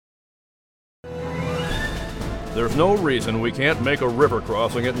There's no reason we can't make a river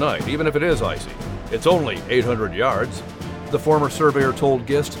crossing at night, even if it is icy. It's only 800 yards, the former surveyor told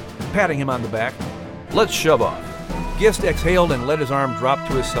Gist, patting him on the back. Let's shove off. Gist exhaled and let his arm drop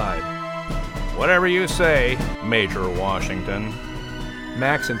to his side. Whatever you say, Major Washington.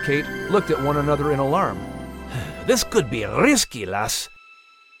 Max and Kate looked at one another in alarm. This could be risky, lass.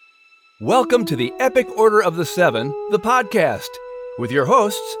 Welcome to the Epic Order of the Seven, the podcast, with your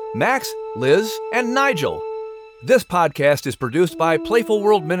hosts, Max, Liz, and Nigel. This podcast is produced by Playful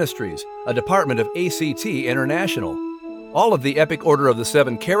World Ministries, a department of ACT International. All of the Epic Order of the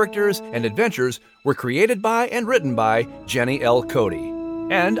Seven characters and adventures were created by and written by Jenny L. Cody.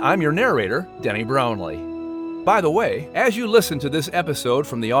 And I'm your narrator, Denny Brownlee. By the way, as you listen to this episode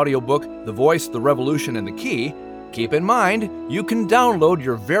from the audiobook The Voice, the Revolution, and the Key, keep in mind you can download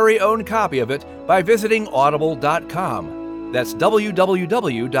your very own copy of it by visiting audible.com. That's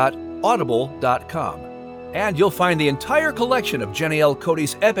www.audible.com. And you'll find the entire collection of Jenny L.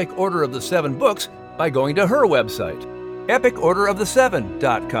 Cody's Epic Order of the Seven books by going to her website,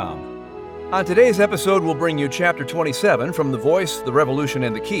 epicorderafthe7.com. On today's episode, we'll bring you Chapter 27 from The Voice, the Revolution,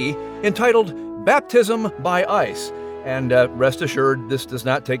 and the Key, entitled Baptism by Ice. And rest assured, this does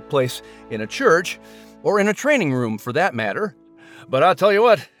not take place in a church, or in a training room for that matter. But I'll tell you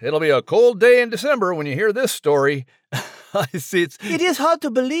what, it'll be a cold day in December when you hear this story. I see it's... It is hard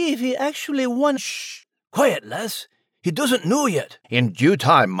to believe he actually won. Shh! Quiet, lass. He doesn't know yet. In due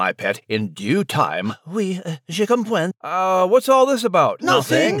time, my pet, in due time. Oui, je comprends. What's all this about?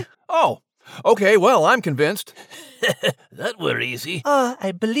 Nothing. Oh, okay, well, I'm convinced. That were easy.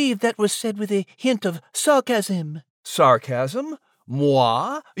 I believe that was said with a hint of sarcasm. Sarcasm?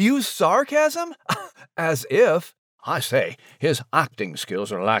 Moi? Use sarcasm? As if. I say, his acting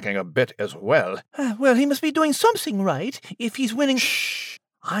skills are lacking a bit as well. Well, he must be doing something right if he's winning. Shh!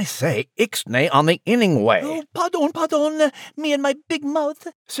 I say, ixnay on the inning way. Oh, pardon, me and my big mouth.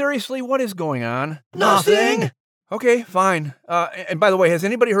 Seriously, what is going on? Nothing! Okay, fine. And by the way, has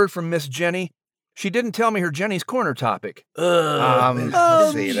anybody heard from Miss Jenny? She didn't tell me her Jenny's Corner topic.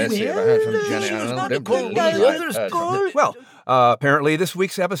 Let's see. I heard from Jenny. Well, apparently this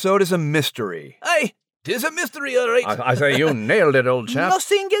week's episode is a mystery. Aye, 'tis a mystery, all right. I say you nailed it, old chap.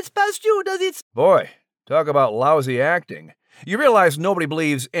 Nothing gets past you, does it? Boy, talk about lousy acting. You realize nobody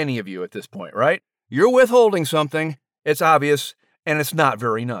believes any of you at this point, right? You're withholding something, it's obvious, and it's not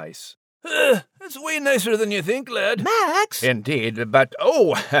very nice. It's way nicer than you think, lad. Max? Indeed, but,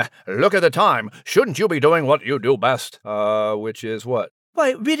 look at the time. Shouldn't you be doing what you do best? Which is what?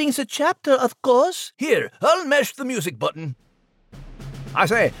 Why, reading the chapter, of course. Here, I'll mash the music button. I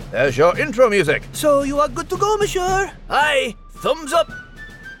say, there's your intro music. So you are good to go, monsieur? Aye, thumbs up.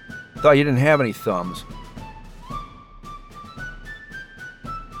 Thought you didn't have any thumbs.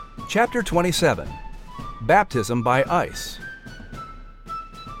 Chapter 27, Baptism by Ice.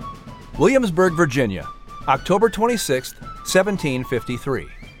 Williamsburg, Virginia, October 26, 1753.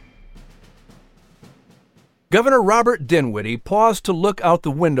 Governor Robert Dinwiddie paused to look out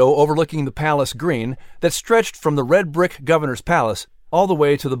the window overlooking the palace green that stretched from the red brick governor's palace all the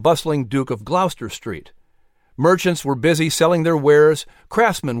way to the bustling Duke of Gloucester Street. Merchants were busy selling their wares,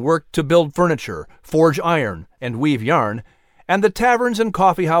 craftsmen worked to build furniture, forge iron, and weave yarn, and the taverns and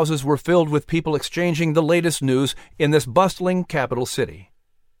coffee houses were filled with people exchanging the latest news in this bustling capital city.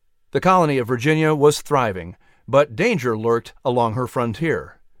 The colony of Virginia was thriving, but danger lurked along her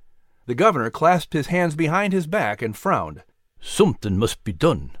frontier. The governor clasped his hands behind his back and frowned. Something must be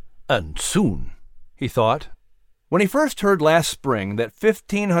done, and soon, he thought. When he first heard last spring that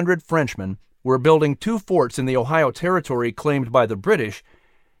 1,500 Frenchmen were building 2 forts in the Ohio Territory claimed by the British,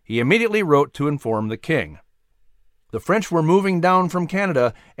 he immediately wrote to inform the king. The French were moving down from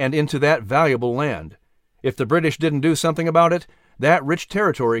Canada and into that valuable land. If the British didn't do something about it, that rich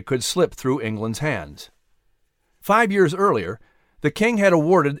territory could slip through England's hands. 5 years earlier, the king had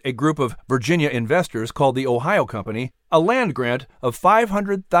awarded a group of Virginia investors called the Ohio Company a land grant of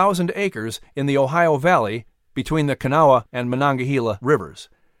 500,000 acres in the Ohio Valley between the Kanawha and Monongahela rivers.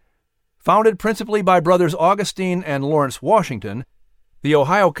 Founded principally by brothers Augustine and Lawrence Washington, the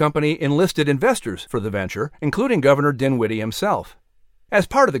Ohio Company enlisted investors for the venture, including Governor Dinwiddie himself. As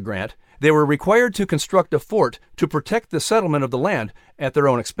part of the grant, they were required to construct a fort to protect the settlement of the land at their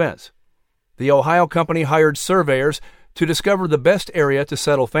own expense. The Ohio Company hired surveyors to discover the best area to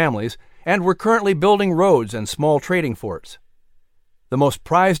settle families and were currently building roads and small trading forts. The most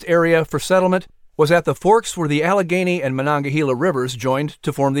prized area for settlement was at the forks where the Allegheny and Monongahela rivers joined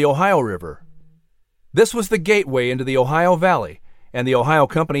to form the Ohio River. This was the gateway into the Ohio Valley, and the Ohio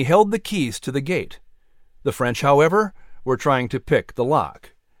Company held the keys to the gate. The French, however, were trying to pick the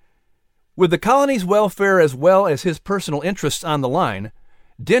lock. With the colony's welfare as well as his personal interests on the line,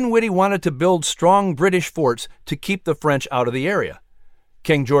 Dinwiddie wanted to build strong British forts to keep the French out of the area.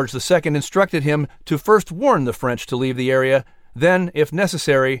 King George II instructed him to first warn the French to leave the area, then, if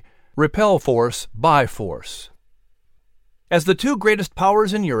necessary, repel force by force. As the two greatest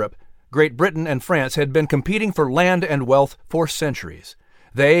powers in Europe, Great Britain and France had been competing for land and wealth for centuries.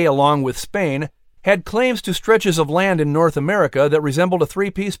 They, along with Spain, had claims to stretches of land in North America that resembled a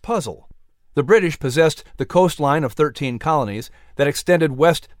three-piece puzzle. The British possessed the coastline of 13 colonies that extended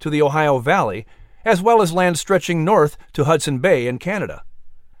west to the Ohio Valley, as well as land stretching north to Hudson Bay in Canada.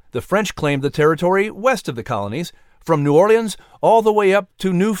 The French claimed the territory west of the colonies, from New Orleans all the way up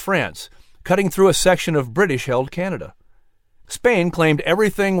to New France, cutting through a section of British-held Canada. Spain claimed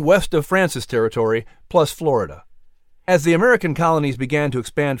everything west of France's territory, plus Florida. As the American colonies began to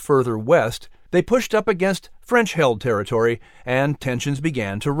expand further west, they pushed up against French-held territory, and tensions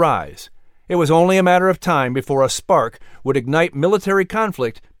began to rise. It was only a matter of time before a spark would ignite military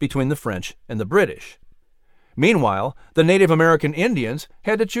conflict between the French and the British. Meanwhile, the Native American Indians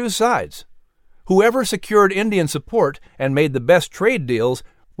had to choose sides. Whoever secured Indian support and made the best trade deals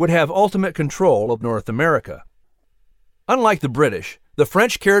would have ultimate control of North America. Unlike the British, the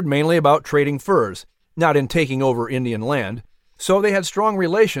French cared mainly about trading furs, not in taking over Indian land, so they had strong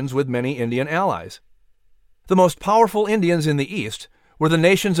relations with many Indian allies. The most powerful Indians in the East were the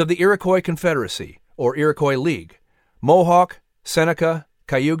nations of the Iroquois Confederacy, or Iroquois League: Mohawk, Seneca,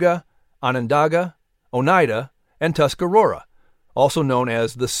 Cayuga, Onondaga, Oneida, and Tuscarora, also known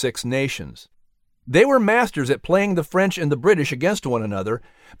as the Six Nations. They were masters at playing the French and the British against one another,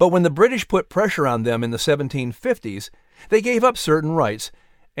 but when the British put pressure on them in the 1750s, they gave up certain rights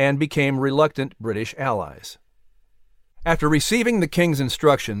and became reluctant British allies. After receiving the king's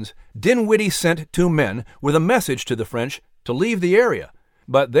instructions, Dinwiddie sent 2 men with a message to the French to leave the area,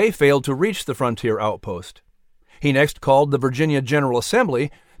 but they failed to reach the frontier outpost. He next called the Virginia General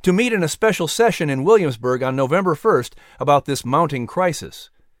Assembly to meet in a special session in Williamsburg on November 1st about this mounting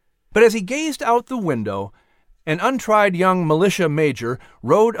crisis. But as he gazed out the window, an untried young militia major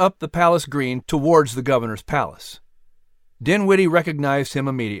rode up the palace green towards the governor's palace. Dinwiddie recognized him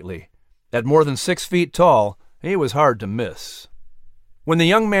immediately. At more than 6 feet tall, he was hard to miss. When the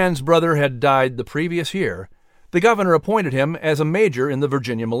young man's brother had died the previous year, the governor appointed him as a major in the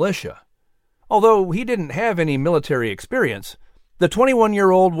Virginia militia. Although he didn't have any military experience, the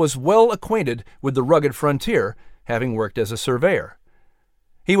 21-year-old was well acquainted with the rugged frontier, having worked as a surveyor.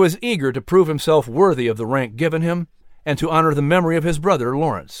 He was eager to prove himself worthy of the rank given him and to honor the memory of his brother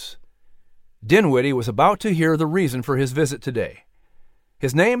Lawrence. Dinwiddie was about to hear the reason for his visit today.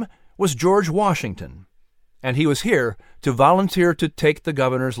 His name was George Washington, and he was here to volunteer to take the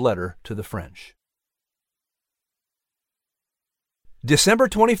governor's letter to the French. December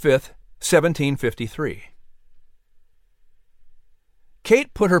 25th, 1753.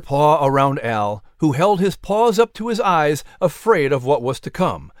 Kate put her paw around Al, who held his paws up to his eyes, afraid of what was to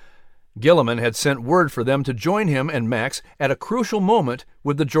come. Gilliman had sent word for them to join him and Max at a crucial moment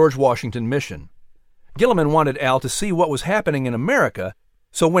with the George Washington mission. Gilliman wanted Al to see what was happening in America,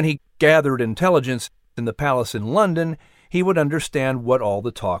 so when he gathered intelligence in the palace in London, he would understand what all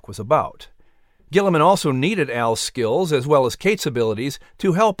the talk was about. Gilliman also needed Al's skills as well as Kate's abilities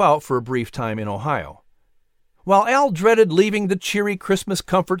to help out for a brief time in Ohio. While Al dreaded leaving the cheery Christmas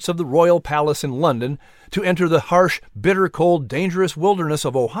comforts of the royal palace in London to enter the harsh, bitter cold, dangerous wilderness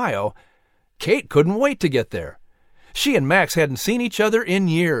of Ohio, Kate couldn't wait to get there. She and Max hadn't seen each other in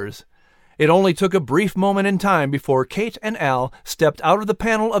years. It only took a brief moment in time before Kate and Al stepped out of the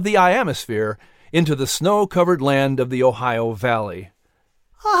panel of the ionosphere into the snow-covered land of the Ohio Valley.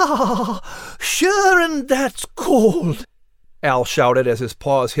 "Ah, sure and that's cold," Al shouted as his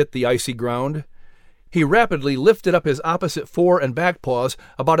paws hit the icy ground. He rapidly lifted up his opposite fore and back paws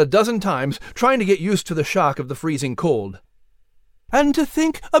about a dozen times, trying to get used to the shock of the freezing cold. "And to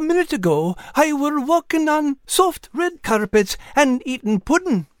think a minute ago I were walking on soft red carpets and eating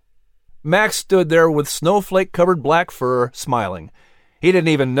pudding." Max stood there with snowflake-covered black fur, smiling. He didn't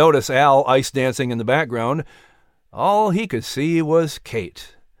even notice Al ice dancing in the background. All he could see was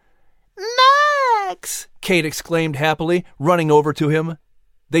Kate. "Max!" Kate exclaimed happily, running over to him.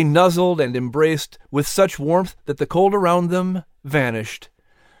 They nuzzled and embraced with such warmth that the cold around them vanished.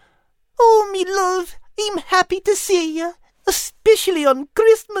 "Oh, me love, I'm happy to see you, especially on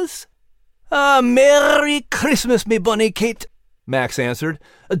Christmas." "Merry Christmas, me bunny Kate," Max answered.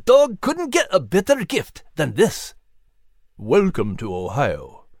 "A dog couldn't get a better gift than this." "Welcome to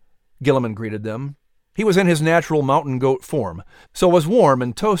Ohio," Gilliman greeted them. He was in his natural mountain goat form, so was warm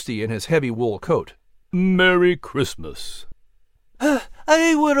and toasty in his heavy wool coat. "Merry Christmas."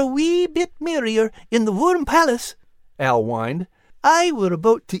 I were a wee bit merrier in the warm palace, Al whined. I were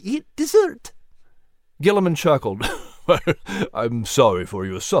about to eat dessert. Gilliman chuckled. I'm sorry for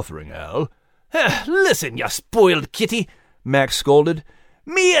your suffering, Al. Listen, you spoiled kitty, Max scolded.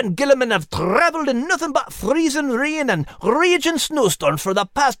 Me and Gilliman have travelled in nothing but freezing rain and raging snowstorms for the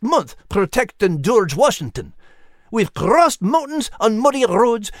past month protecting George Washington. We've crossed mountains on muddy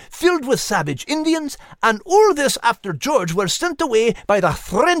roads filled with savage Indians, and all this after George were sent away by the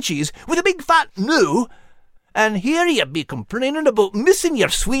Frenchies with a big fat no. And here ye be complaining about missing your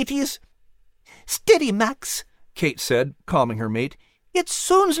sweeties. Steady, Max, Kate said, calming her mate. It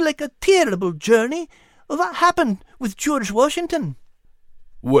sounds like a terrible journey. What happened with George Washington?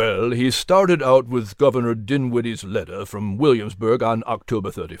 Well, he started out with Governor Dinwiddie's letter from Williamsburg on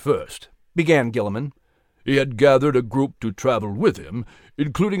October 31st, began Gilliman. He had gathered a group to travel with him,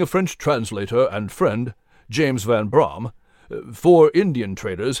 including a French translator and friend, James Van Braam, 4 Indian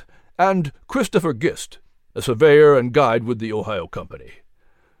traders, and Christopher Gist, a surveyor and guide with the Ohio Company.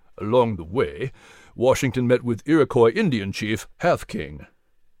 Along the way, Washington met with Iroquois Indian chief Half King.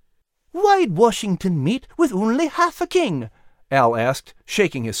 Why'd Washington meet with only half a king? Al asked,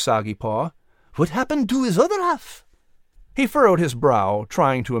 shaking his soggy paw. What happened to his other half? He furrowed his brow,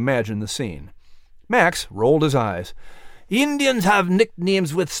 trying to imagine the scene. Max rolled his eyes. Indians have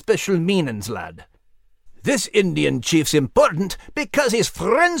nicknames with special meanings, lad. This Indian chief's important because he's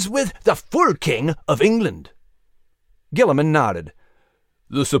friends with the full king of England. Gilliman nodded.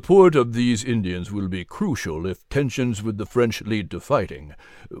 The support of these Indians will be crucial if tensions with the French lead to fighting.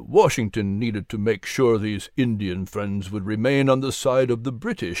 Washington needed to make sure these Indian friends would remain on the side of the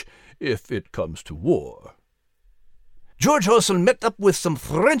British if it comes to war. George also met up with some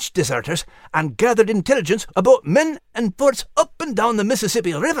French deserters and gathered intelligence about men and forts up and down the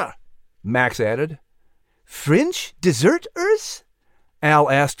Mississippi River, Max added. French deserters? Al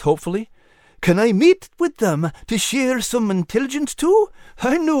asked hopefully. Can I meet with them to share some intelligence too?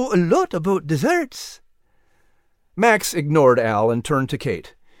 I know a lot about deserts. Max ignored Al and turned to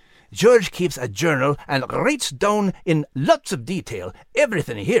Kate. George keeps a journal and writes down in lots of detail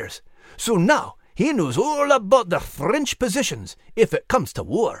everything he hears. So now he knows all about the French positions if it comes to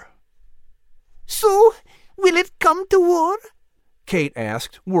war. So, will it come to war? Kate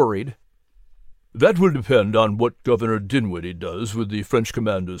asked, worried. That will depend on what Governor Dinwiddie does with the French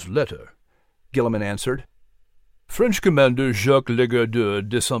commander's letter, Gilliman answered. French Commander Jacques Legardeur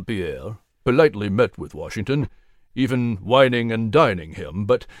de Saint-Pierre politely met with Washington, even wining and dining him,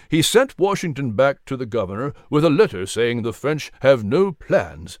 but he sent Washington back to the governor with a letter saying the French have no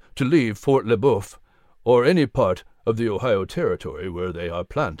plans to leave Fort Le Boeuf or any part of the Ohio Territory where they are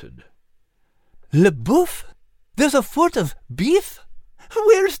planted. Le Boeuf? There's a fort of beef?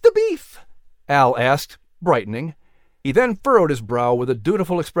 Where's the beef? Al asked, brightening. He then furrowed his brow with a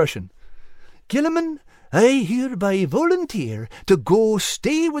dutiful expression. Gilliman, I hereby volunteer to go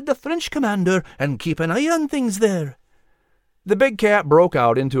stay with the French commander and keep an eye on things there. The big cat broke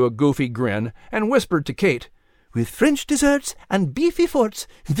out into a goofy grin and whispered to Kate, With French desserts and beefy forts,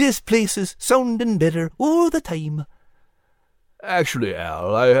 this place is sounding better all the time. Actually,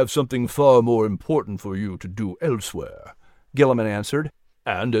 Al, I have something far more important for you to do elsewhere, Gilliman answered,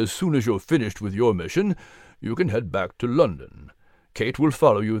 and as soon as you're finished with your mission, you can head back to London. Kate will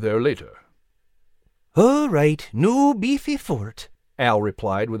follow you there later. All right, no beefy fort, Al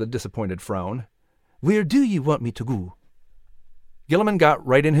replied with a disappointed frown. Where do you want me to go? Gilliman got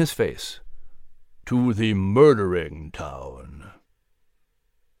right in his face. To the murdering town.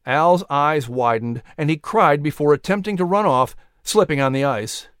 Al's eyes widened, and he cried before attempting to run off, slipping on the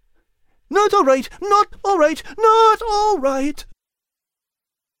ice. Not all right, not all right, not all right.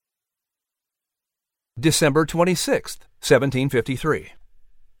 December 26th, 1753.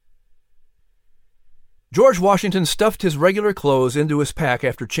 George Washington stuffed his regular clothes into his pack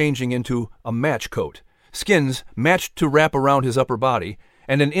after changing into a match coat, skins matched to wrap around his upper body,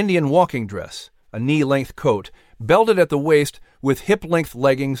 and an Indian walking dress, a knee-length coat, belted at the waist with hip-length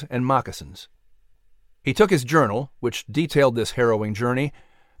leggings and moccasins. He took his journal, which detailed this harrowing journey,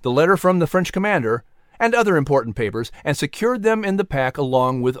 the letter from the French commander, and other important papers, and secured them in the pack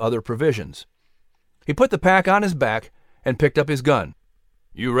along with other provisions. He put the pack on his back and picked up his gun.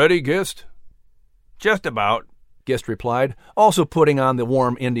 You ready, Gist? Just about, Gist replied, also putting on the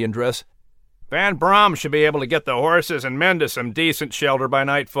warm Indian dress. Van Braam should be able to get the horses and men to some decent shelter by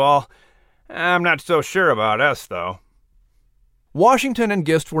nightfall. I'm not so sure about us, though. Washington and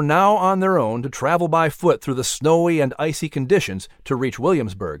Gist were now on their own to travel by foot through the snowy and icy conditions to reach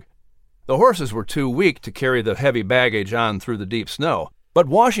Williamsburg. The horses were too weak to carry the heavy baggage on through the deep snow, but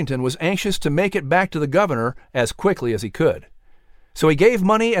Washington was anxious to make it back to the governor as quickly as he could. So he gave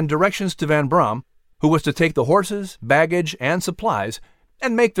money and directions to Van Braam, who was to take the horses, baggage, and supplies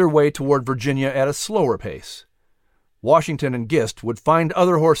and make their way toward Virginia at a slower pace. Washington and Gist would find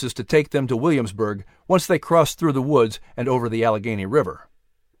other horses to take them to Williamsburg once they crossed through the woods and over the Allegheny River.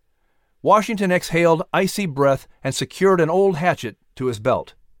 Washington exhaled icy breath and secured an old hatchet to his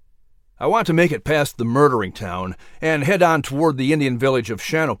belt. "I want to make it past the murdering town and head on toward the Indian village of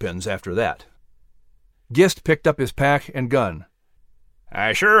Shanopins after that." Gist picked up his pack and gun.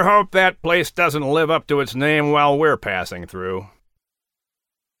 "I sure hope that place doesn't live up to its name while we're passing through."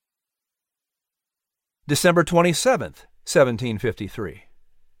 December 27th, 1753.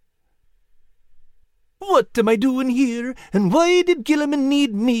 What am I doing here, and why did Gilliman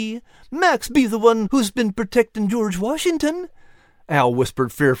need me? Max be the one who's been protecting George Washington, Al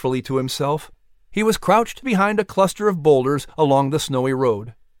whispered fearfully to himself. He was crouched behind a cluster of boulders along the snowy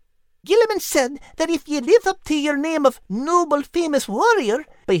road. Gilliman said that if you live up to your name of noble famous warrior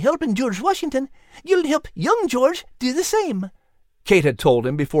by helping George Washington, you'll help young George do the same, Kate had told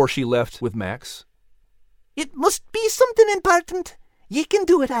him before she left with Max. It must be something important. You can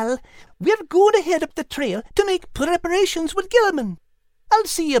do it, Al. We're going to head up the trail to make preparations with Gilliman. I'll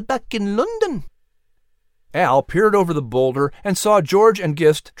see you back in London. Al peered over the boulder and saw George and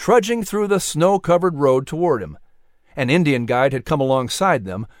Gist trudging through the snow-covered road toward him. An Indian guide had come alongside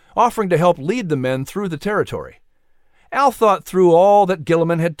them, offering to help lead the men through the territory. Al thought through all that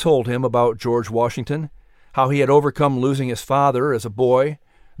Gilliman had told him about George Washington, how he had overcome losing his father as a boy,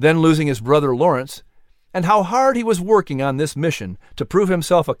 then losing his brother Lawrence, and how hard he was working on this mission to prove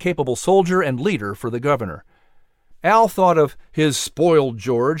himself a capable soldier and leader for the governor. Al thought of his spoiled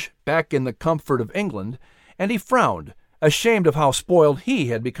George back in the comfort of England, and he frowned, ashamed of how spoiled he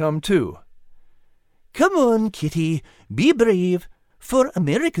had become too. Come on, Kitty, be brave, for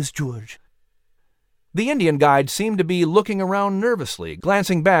America's George. The Indian guide seemed to be looking around nervously,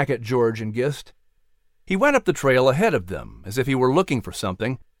 glancing back at George and Gist. He went up the trail ahead of them, as if he were looking for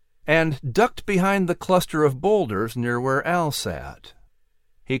something, and ducked behind the cluster of boulders near where Al sat.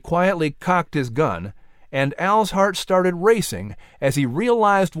 He quietly cocked his gun, and Al's heart started racing as he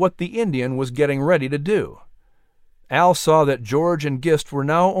realized what the Indian was getting ready to do. Al saw that George and Gist were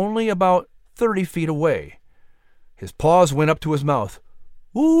now only about 30 feet away. His paws went up to his mouth.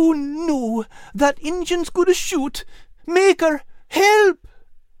 "Oh, no, that Injun's going to shoot. Maker, help!"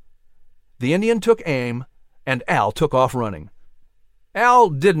 The Indian took aim, and Al took off running. Al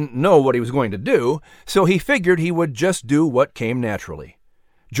didn't know what he was going to do, so he figured he would just do what came naturally.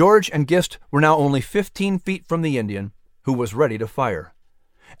 George and Gist were now only 15 feet from the Indian, who was ready to fire.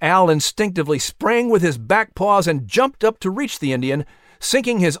 Al instinctively sprang with his back paws and jumped up to reach the Indian,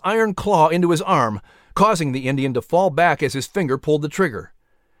 sinking his iron claw into his arm, causing the Indian to fall back as his finger pulled the trigger.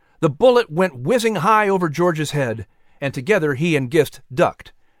 The bullet went whizzing high over George's head, and together he and Gist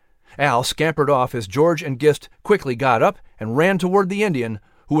ducked. Al scampered off as George and Gist quickly got up and ran toward the Indian,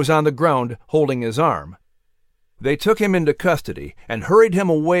 who was on the ground holding his arm. They took him into custody and hurried him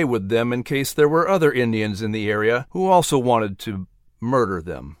away with them in case there were other Indians in the area who also wanted to murder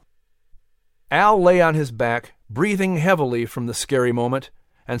them. Al lay on his back, breathing heavily from the scary moment,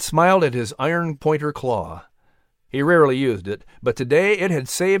 and smiled at his iron pointer claw. He rarely used it, but today it had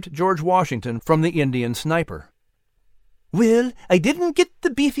saved George Washington from the Indian sniper. "Well, I didn't get the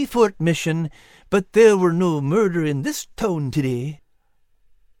Beefy Fort mission, but there were no murder in this town today."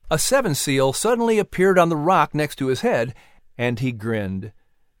 A 7 Seal suddenly appeared on the rock next to his head, and he grinned.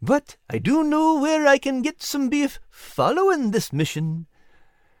 "But I do know where I can get some beef following this mission."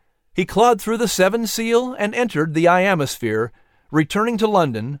 He clawed through the 7 Seal and entered the ionosphere, returning to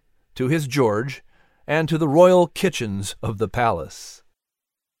London, to his George, and to the royal kitchens of the palace.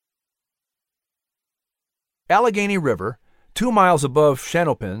 Allegheny River, 2 miles above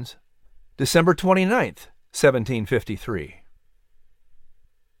Shanopins, December 29th, 1753.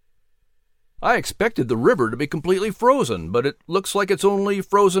 I expected the river to be completely frozen, but it looks like it's only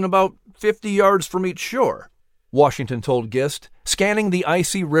frozen about 50 yards from each shore, Washington told Gist, scanning the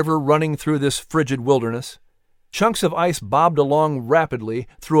icy river running through this frigid wilderness. Chunks of ice bobbed along rapidly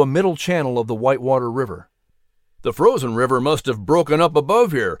through a middle channel of the Whitewater River. The frozen river must have broken up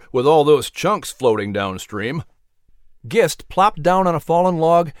above here, with all those chunks floating downstream. Gist plopped down on a fallen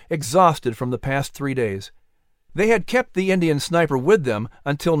log, exhausted from the past 3 days. They had kept the Indian sniper with them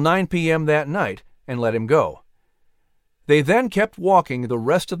until 9 p.m. that night and let him go. They then kept walking the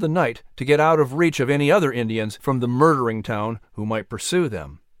rest of the night to get out of reach of any other Indians from the murdering town who might pursue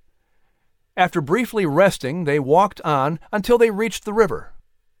them. After briefly resting, they walked on until they reached the river.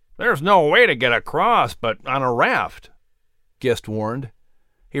 "There's no way to get across but on a raft," Gist warned.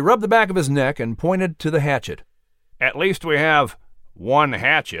 He rubbed the back of his neck and pointed to the hatchet. "At least we have 1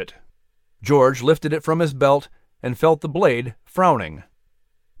 hatchet. George lifted it from his belt and felt the blade, frowning.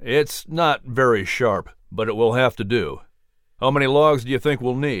 It's not very sharp, but it will have to do. How many logs do you think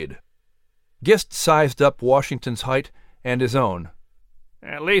we'll need? Gist sized up Washington's height and his own.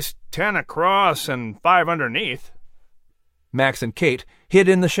 At least 10 across and 5 underneath. Max and Kate hid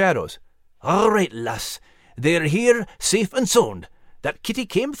in the shadows. All right, lass. They're here, safe and sound. That kitty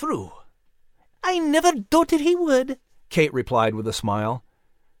came through. I never doubted he would, Kate replied with a smile.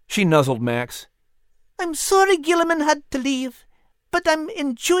 She nuzzled Max. I'm sorry Gilliman had to leave, but I'm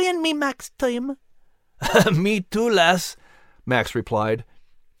enjoying me Max time. Me too, lass, Max replied.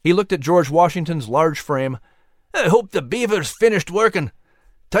 He looked at George Washington's large frame. I hope the beaver's finished working.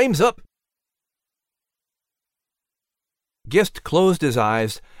 Time's up. Gist closed his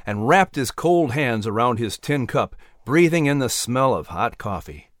eyes and wrapped his cold hands around his tin cup, breathing in the smell of hot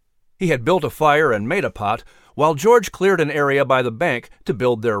coffee. He had built a fire and made a pot, while George cleared an area by the bank to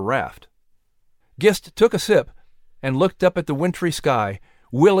build their raft. Gist took a sip and looked up at the wintry sky,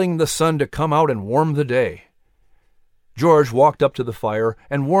 willing the sun to come out and warm the day. George walked up to the fire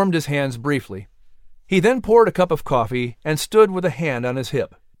and warmed his hands briefly. He then poured a cup of coffee and stood with a hand on his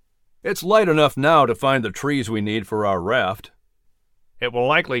hip. It's light enough now to find the trees we need for our raft. It will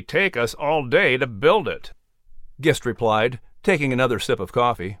likely take us all day to build it, Gist replied, taking another sip of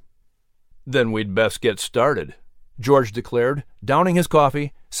coffee. Then we'd best get started, George declared, downing his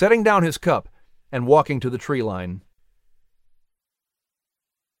coffee, setting down his cup, and walking to the tree line.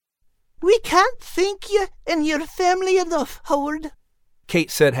 We can't thank you and your family enough, Howard,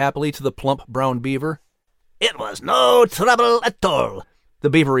 Kate said happily to the plump brown beaver. It was no trouble at all, the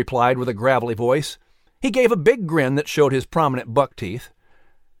beaver replied with a gravelly voice. He gave a big grin that showed his prominent buck teeth.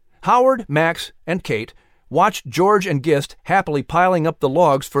 Howard, Max, and Kate watched George and Gist happily piling up the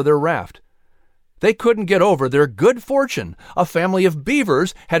logs for their raft. They couldn't get over their good fortune. A family of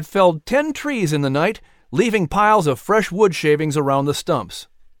beavers had felled 10 trees in the night, leaving piles of fresh wood shavings around the stumps.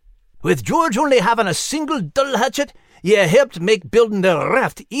 With George only having a single dull hatchet, you helped make building the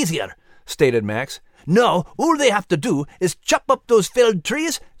raft easier, stated Max. Now, all they have to do is chop up those felled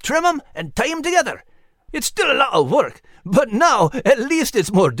trees, trim 'em, and tie 'em together. It's still a lot of work, but now at least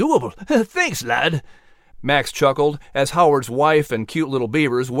it's more doable. Thanks, lad. Max chuckled as Howard's wife and cute little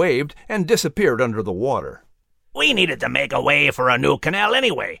beavers waved and disappeared under the water. We needed to make a way for a new canal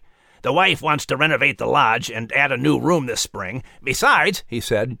anyway. The wife wants to renovate the lodge and add a new room this spring. Besides, he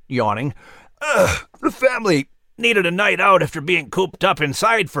said, yawning, the family needed a night out after being cooped up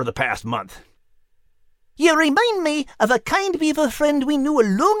inside for the past month. You remind me of a kind beaver friend we knew a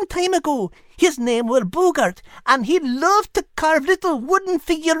long time ago. His name was Bogart, and he loved to carve little wooden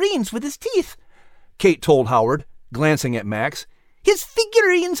figurines with his teeth, Kate told Howard, glancing at Max. His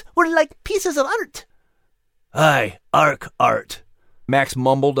figurines were like pieces of art. Aye, art, Max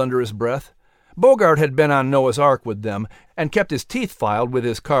mumbled under his breath. Bogart had been on Noah's Ark with them and kept his teeth filed with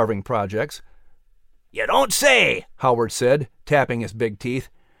his carving projects. You don't say, Howard said, tapping his big teeth.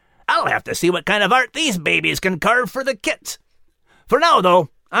 I'll have to see what kind of art these babies can carve for the kits. For now, though,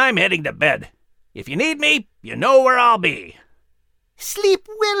 I'm heading to bed. If you need me, you know where I'll be. Sleep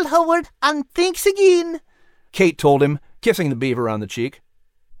well, Howard, and thanks again, Kate told him, kissing the beaver on the cheek.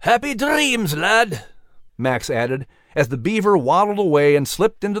 Happy dreams, lad, Max added, as the beaver waddled away and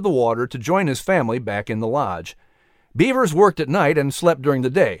slipped into the water to join his family back in the lodge. Beavers worked at night and slept during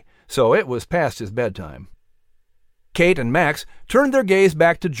the day, so it was past his bedtime. Kate and Max turned their gaze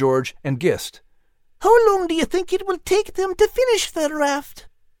back to George and Gist. How long do you think it will take them to finish their raft?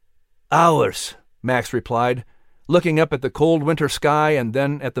 Hours, Max replied, looking up at the cold winter sky and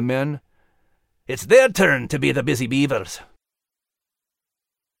then at the men. It's their turn to be the busy beavers.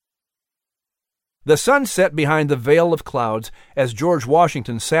 The sun set behind the veil of clouds as George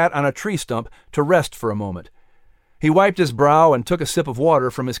Washington sat on a tree stump to rest for a moment. He wiped his brow and took a sip of water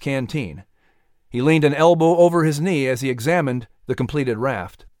from his canteen. He leaned an elbow over his knee as he examined the completed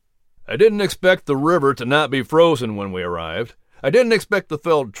raft. I didn't expect the river to not be frozen when we arrived. I didn't expect the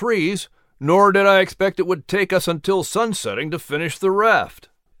felled trees, nor did I expect it would take us until sunsetting to finish the raft.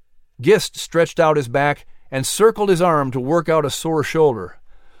 Gist stretched out his back and circled his arm to work out a sore shoulder.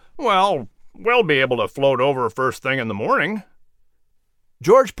 Well, we'll be able to float over first thing in the morning.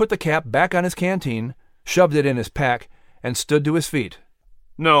 George put the cap back on his canteen, shoved it in his pack, and stood to his feet.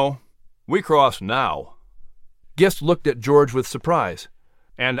 No, we cross now. Gist looked at George with surprise.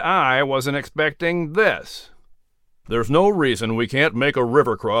 And I wasn't expecting this. There's no reason we can't make a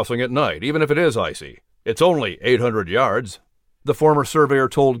river crossing at night, even if it is icy. It's only 800 yards, the former surveyor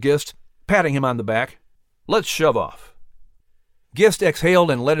told Gist, patting him on the back. Let's shove off. Gist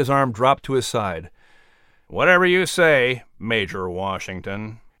exhaled and let his arm drop to his side. Whatever you say, Major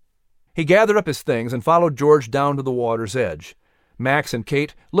Washington. He gathered up his things and followed George down to the water's edge. Max and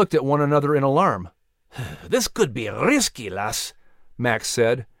Kate looked at one another in alarm. This could be risky, lass, Max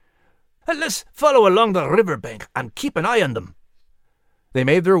said. Let's follow along the riverbank and keep an eye on them. They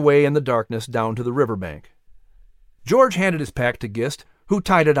made their way in the darkness down to the riverbank. George handed his pack to Gist, who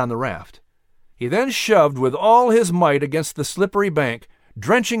tied it on the raft. He then shoved with all his might against the slippery bank,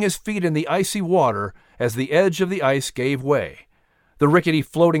 drenching his feet in the icy water as the edge of the ice gave way. The rickety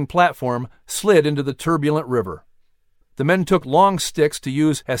floating platform slid into the turbulent river. The men took long sticks to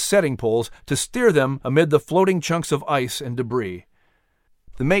use as setting poles to steer them amid the floating chunks of ice and debris.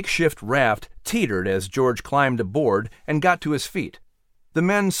 The makeshift raft teetered as George climbed aboard and got to his feet. The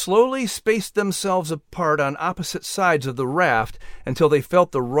men slowly spaced themselves apart on opposite sides of the raft until they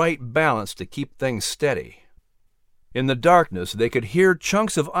felt the right balance to keep things steady. In the darkness, they could hear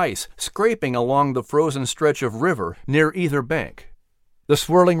chunks of ice scraping along the frozen stretch of river near either bank. The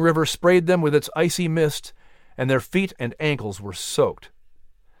swirling river sprayed them with its icy mist, and their feet and ankles were soaked.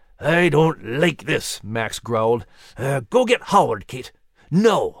 I don't like this, Max growled. Go get Howard, Kate.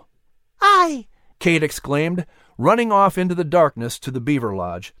 No. Aye, Kate exclaimed, running off into the darkness to the beaver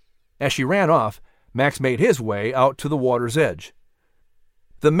lodge. As she ran off, Max made his way out to the water's edge.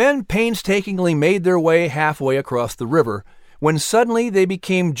 The men painstakingly made their way halfway across the river, when suddenly they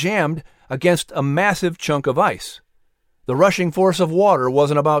became jammed against a massive chunk of ice. The rushing force of water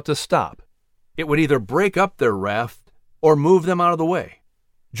wasn't about to stop. It would either break up their raft or move them out of the way.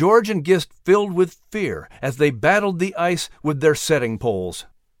 George and Gist filled with fear as they battled the ice with their setting poles.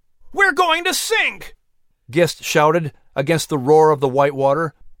 We're going to sink! Gist shouted against the roar of the white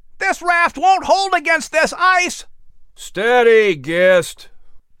water. This raft won't hold against this ice! Steady, Gist!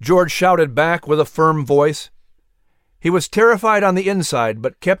 George shouted back with a firm voice. He was terrified on the inside,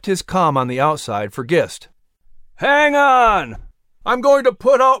 but kept his calm on the outside for Gist. Hang on! I'm going to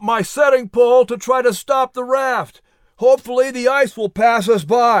put out my setting pole to try to stop the raft. Hopefully the ice will pass us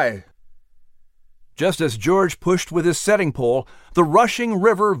by. Just as George pushed with his setting pole, the rushing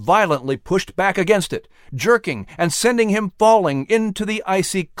river violently pushed back against it, jerking and sending him falling into the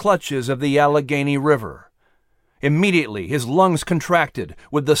icy clutches of the Allegheny River. Immediately his lungs contracted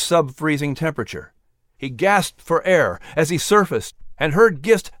with the sub-freezing temperature. He gasped for air as he surfaced and heard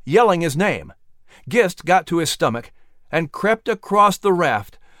Gist yelling his name. Gist got to his stomach and crept across the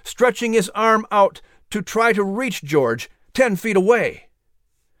raft, stretching his arm out to try to reach George 10 feet away.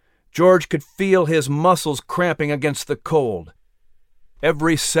 George could feel his muscles cramping against the cold.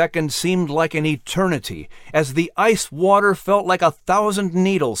 Every second seemed like an eternity as the ice water felt like 1,000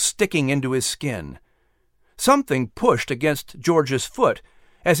 needles sticking into his skin. Something pushed against George's foot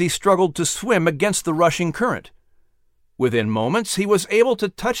as he struggled to swim against the rushing current. Within moments, he was able to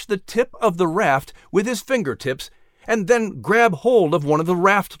touch the tip of the raft with his fingertips and then grab hold of one of the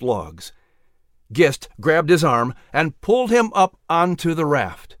raft logs. Gist grabbed his arm and pulled him up onto the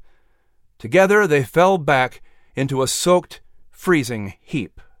raft. Together they fell back into a soaked, freezing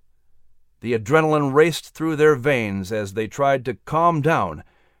heap. The adrenaline raced through their veins as they tried to calm down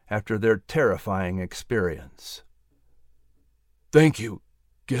after their terrifying experience. "Thank you,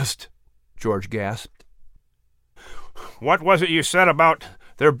 Gist," George gasped. What was it you said about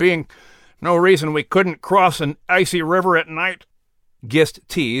there being no reason we couldn't cross an icy river at night? Gist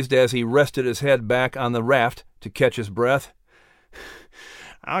teased as he rested his head back on the raft to catch his breath.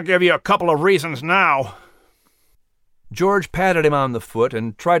 I'll give you a couple of reasons now. George patted him on the foot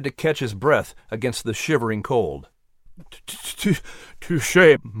and tried to catch his breath against the shivering cold.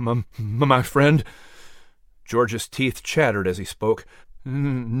 Touché, my friend. George's teeth chattered as he spoke.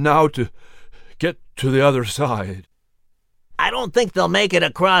 Now to get to the other side. I don't think they'll make it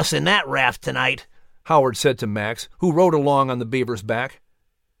across in that raft tonight, Howard said to Max, who rode along on the beaver's back.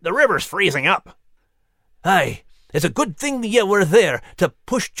 The river's freezing up. Aye, it's a good thing you were there to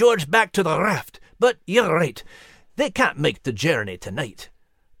push George back to the raft, but you're right. They can't make the journey tonight,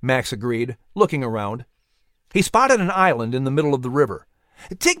 Max agreed, looking around. He spotted an island in the middle of the river.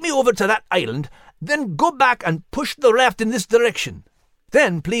 Take me over to that island, then go back and push the raft in this direction.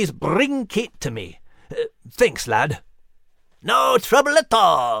 Then please bring Kate to me. Thanks, lad. No trouble at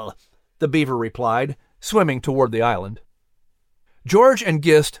all, the beaver replied, swimming toward the island. George and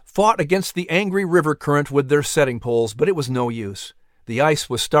Gist fought against the angry river current with their setting poles, but it was no use. The ice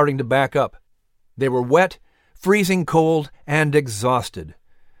was starting to back up. They were wet, freezing cold, and exhausted.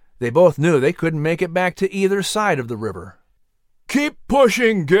 They both knew they couldn't make it back to either side of the river. "Keep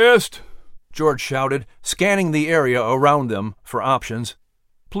pushing, Gist," George shouted, scanning the area around them for options.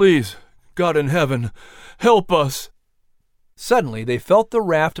 "Please, God in heaven, help us." Suddenly they felt the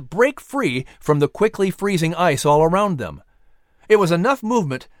raft break free from the quickly freezing ice all around them. It was enough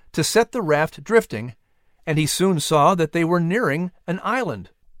movement to set the raft drifting, and he soon saw that they were nearing an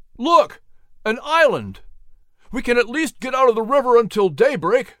island. Look! An island! We can at least get out of the river until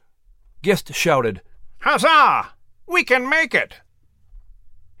daybreak. Gist shouted. Huzzah! We can make it!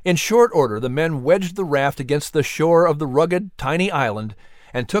 In short order, the men wedged the raft against the shore of the rugged, tiny island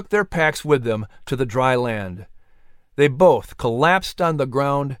and took their packs with them to the dry land. They both collapsed on the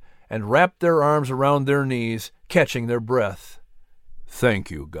ground and wrapped their arms around their knees, catching their breath.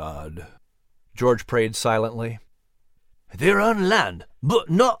 Thank you, God, George prayed silently. They're on land, but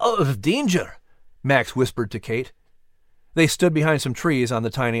not out of danger, Max whispered to Kate. They stood behind some trees on the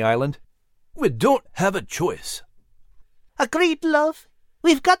tiny island. We don't have a choice. Agreed, love.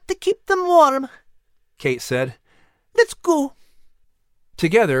 We've got to keep them warm, Kate said. Let's go.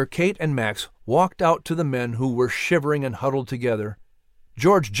 Together, Kate and Max walked out to the men who were shivering and huddled together.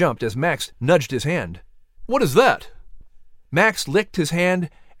 George jumped as Max nudged his hand. What is that? Max licked his hand,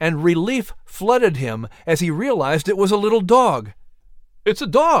 and relief flooded him as he realized it was a little dog. It's a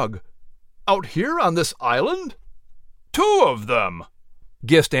dog! Out here on this island? 2 of them!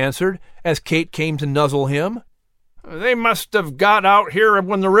 Gist answered as Kate came to nuzzle him. They must have got out here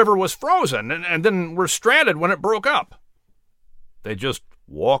when the river was frozen, and then were stranded when it broke up. They just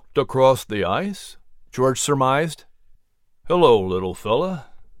walked across the ice? George surmised. Hello, little fella.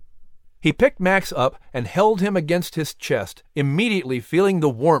 He picked Max up and held him against his chest, immediately feeling the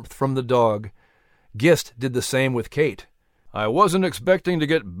warmth from the dog. Gist did the same with Kate. I wasn't expecting to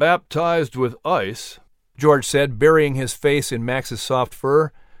get baptized with ice, George said, burying his face in Max's soft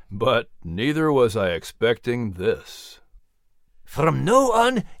fur. But neither was I expecting this. From now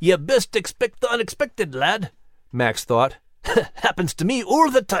on, you best expect the unexpected, lad, Max thought. Happens to me all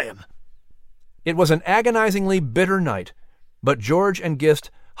the time. It was an agonizingly bitter night, but George and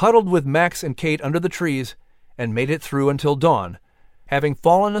Gist huddled with Max and Kate under the trees and made it through until dawn, having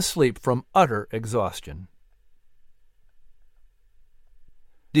fallen asleep from utter exhaustion.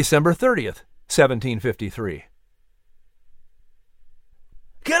 December 30th, 1753.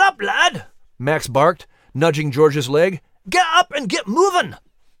 Get up, lad, Max barked, nudging George's leg. Get up and get moving.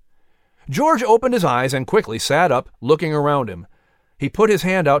 George opened his eyes and quickly sat up, looking around him. He put his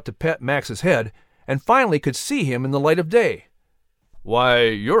hand out to pet Max's head and finally could see him in the light of day. Why,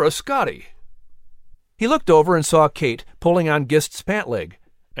 you're a Scotty. He looked over and saw Kate pulling on Gist's pant leg.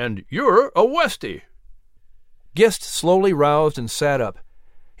 And you're a Westie. Gist slowly roused and sat up.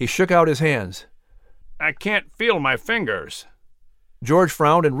 He shook out his hands. I can't feel my fingers. George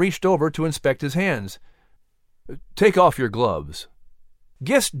frowned and reached over to inspect his hands. Take off your gloves.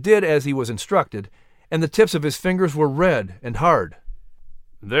 Gist did as he was instructed, and the tips of his fingers were red and hard.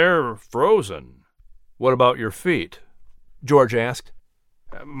 They're frozen. What about your feet? George asked.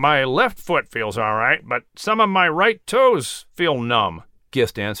 My left foot feels all right, but some of my right toes feel numb,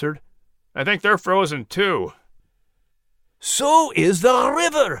 Gist answered. I think they're frozen too. So is the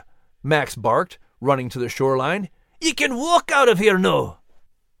river, Max barked, running to the shoreline. You can walk out of here now.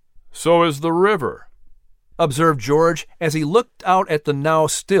 So is the river, observed George as he looked out at the now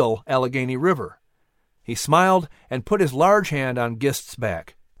still Allegheny River. He smiled and put his large hand on Gist's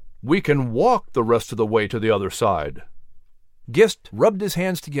back. We can walk the rest of the way to the other side. Gist rubbed his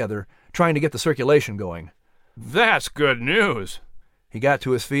hands together, trying to get the circulation going. That's good news. He got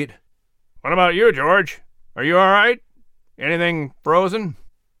to his feet. What about you, George? Are you all right? Anything frozen?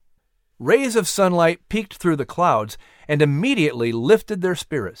 Rays of sunlight peeked through the clouds and immediately lifted their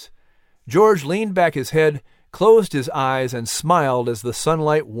spirits. George leaned back his head, closed his eyes, and smiled as the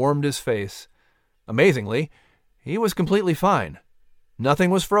sunlight warmed his face. Amazingly, he was completely fine. Nothing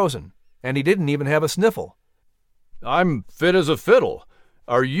was frozen, and he didn't even have a sniffle. I'm fit as a fiddle.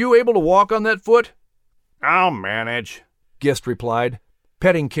 Are you able to walk on that foot? I'll manage, Gist replied,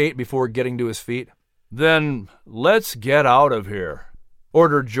 petting Kate before getting to his feet. Then let's get out of here,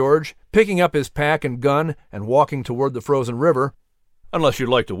 ordered George, picking up his pack and gun and walking toward the frozen river. Unless you'd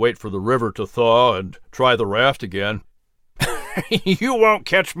like to wait for the river to thaw and try the raft again. You won't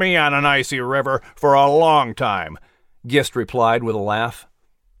catch me on an icy river for a long time, Gist replied with a laugh.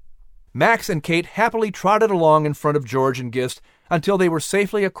 Max and Kate happily trotted along in front of George and Gist until they were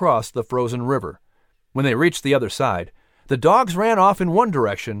safely across the frozen river. When they reached the other side, the dogs ran off in one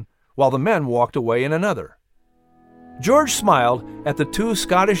direction while the men walked away in another. George smiled at the 2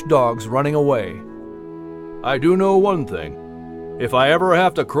 Scottish dogs running away. I do know one thing. If I ever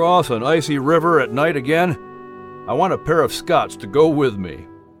have to cross an icy river at night again, I want a pair of Scots to go with me.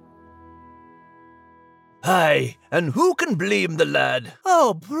 Aye, and who can blame the lad?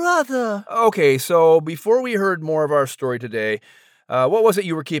 Oh, brother. Okay, so before we heard more of our story today, what was it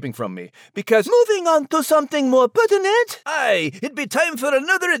you were keeping from me? Because Moving on to something more pertinent. Aye, it'd be time for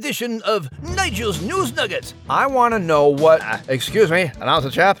another edition of Nigel's News Nuggets. I want to know what... Excuse me, announcer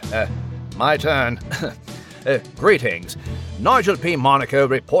chap. My turn. Greetings. Nigel P. Monaco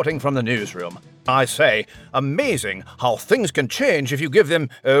reporting from the newsroom. I say, amazing how things can change if you give them,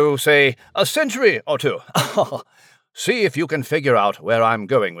 say, a century or two. See if you can figure out where I'm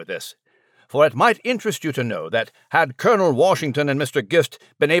going with this. For it might interest you to know that had Colonel Washington and Mr. Gist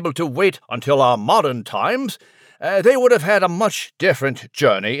been able to wait until our modern times, they would have had a much different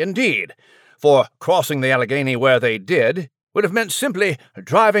journey indeed. For crossing the Allegheny where they did would have meant simply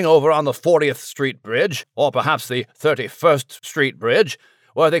driving over on the 40th Street Bridge, or perhaps the 31st Street Bridge,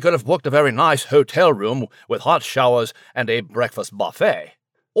 where they could have booked a very nice hotel room with hot showers and a breakfast buffet.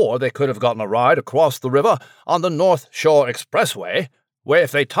 Or they could have gotten a ride across the river on the North Shore Expressway, where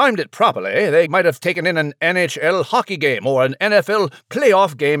if they timed it properly, they might have taken in an NHL hockey game or an NFL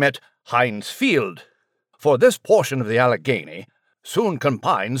playoff game at Heinz Field. For this portion of the Allegheny soon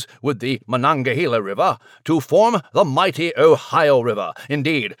combines with the Monongahela River to form the mighty Ohio River.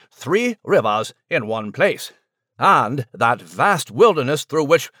 Indeed, 3 rivers in one place. And that vast wilderness through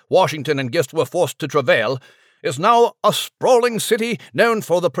which Washington and Gist were forced to travail is now a sprawling city known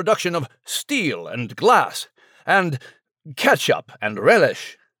for the production of steel and glass, and ketchup and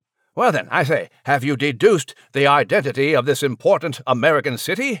relish. Well then, I say, have you deduced the identity of this important American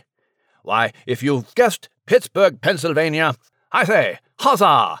city? Why, if you've guessed Pittsburgh, Pennsylvania, I say,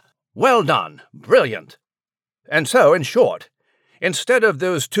 huzzah! Well done, brilliant. And so, in short, instead of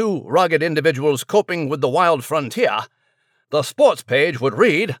those 2 rugged individuals coping with the wild frontier, the sports page would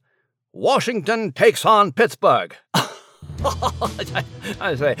read, Washington takes on Pittsburgh.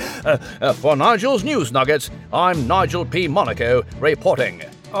 I say, for Nigel's News Nuggets, I'm Nigel P. Monaco reporting.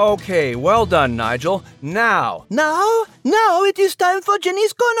 Okay, well done, Nigel. Now Now it is time for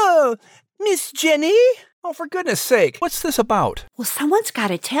Jenny's Corner. Miss Jenny? Oh, for goodness sake, what's this about? Well, someone's got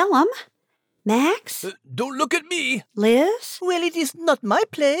to tell them. Max? Don't look at me. Liz? Well, it is not my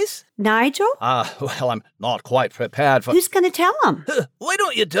place. Nigel? Well, I'm not quite prepared for... Who's going to tell them? Why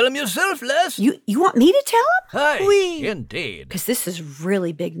don't you tell him yourself, Les? You want me to tell them? Aye, Oui. indeed. Because this is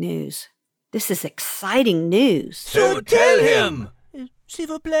really big news. This is exciting news. So tell him. S'il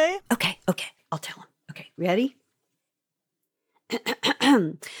vous plaît. Okay, I'll tell him. Okay, ready?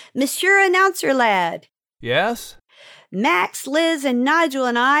 Monsieur Announcer Lad, Yes? Max, Liz, and Nigel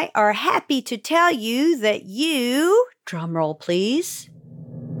and I are happy to tell you that you, drumroll please,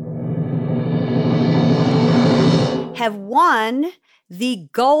 have won the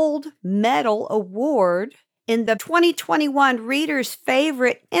Gold Medal Award in the 2021 Reader's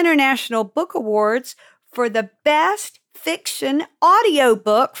Favorite International Book Awards for the Best Fiction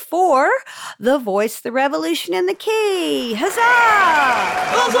Audiobook for The Voice, the Revolution, and the Key. Huzzah!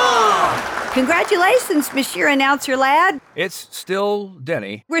 Huzzah! Congratulations, Monsieur Announcer Lad. It's still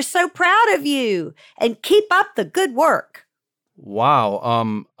Denny. We're so proud of you, and keep up the good work.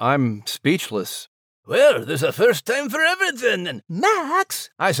 Wow, I'm speechless. Well, there's a first time for everything. And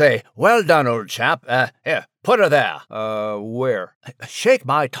Max? I say, well done, old chap. Here, put her there. Where? Shake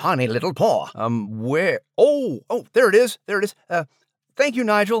my tiny little paw. Where? Oh, there it is. Thank you,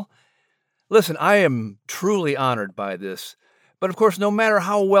 Nigel. Listen, I am truly honored by this. But of course, no matter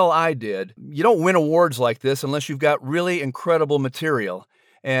how well I did, you don't win awards like this unless you've got really incredible material.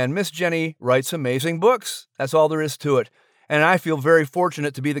 And Miss Jenny writes amazing books. That's all there is to it. And I feel very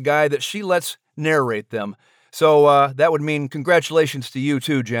fortunate to be the guy that she lets narrate them. So that would mean congratulations to you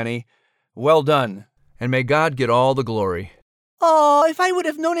too, Jenny. Well done. And may God get all the glory. Oh, if I would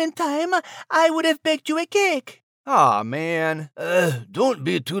have known in time, I would have baked you a cake. Aw, man. Don't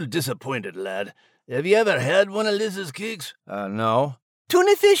be too disappointed, lad. Have you ever had one of Liz's cakes? No.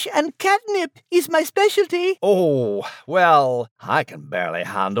 Tuna fish and catnip is my specialty. Oh, well, I can barely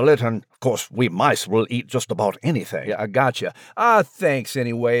handle it, and of course we mice will eat just about anything. yeah, I gotcha. Thanks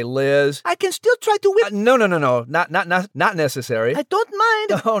anyway, Liz. I can still try to whip... No. Not necessary. I don't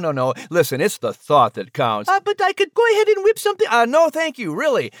mind. No. Listen, it's the thought that counts. But I could go ahead and whip something... No, thank you,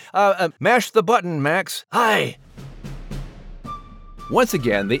 really. Mash the button, Max. Aye. Once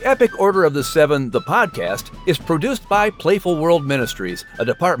again, the Epic Order of the Seven, the podcast, is produced by Playful World Ministries, a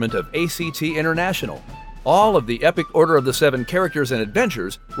department of ACT International. All of the Epic Order of the Seven characters and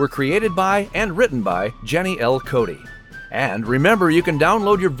adventures were created by and written by Jenny L. Cody. And remember, you can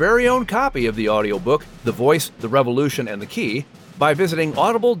download your very own copy of the audiobook, The Voice, the Revolution, and the Key, by visiting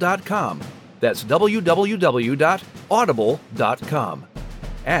audible.com. That's www.audible.com.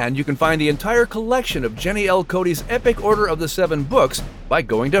 And you can find the entire collection of Jenny L. Cody's Epic Order of the Seven books by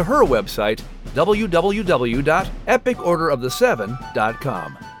going to her website,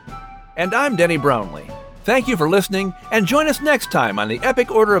 www.epicorderoftheseven.com. And I'm Denny Brownlee. Thank you for listening, and join us next time on the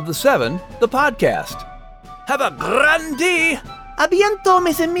Epic Order of the Seven, the podcast. Have a grande, A bientôt,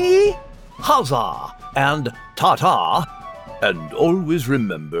 mes amis. huzzah, and ta-ta. And always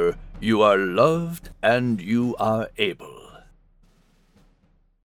remember, you are loved and you are able.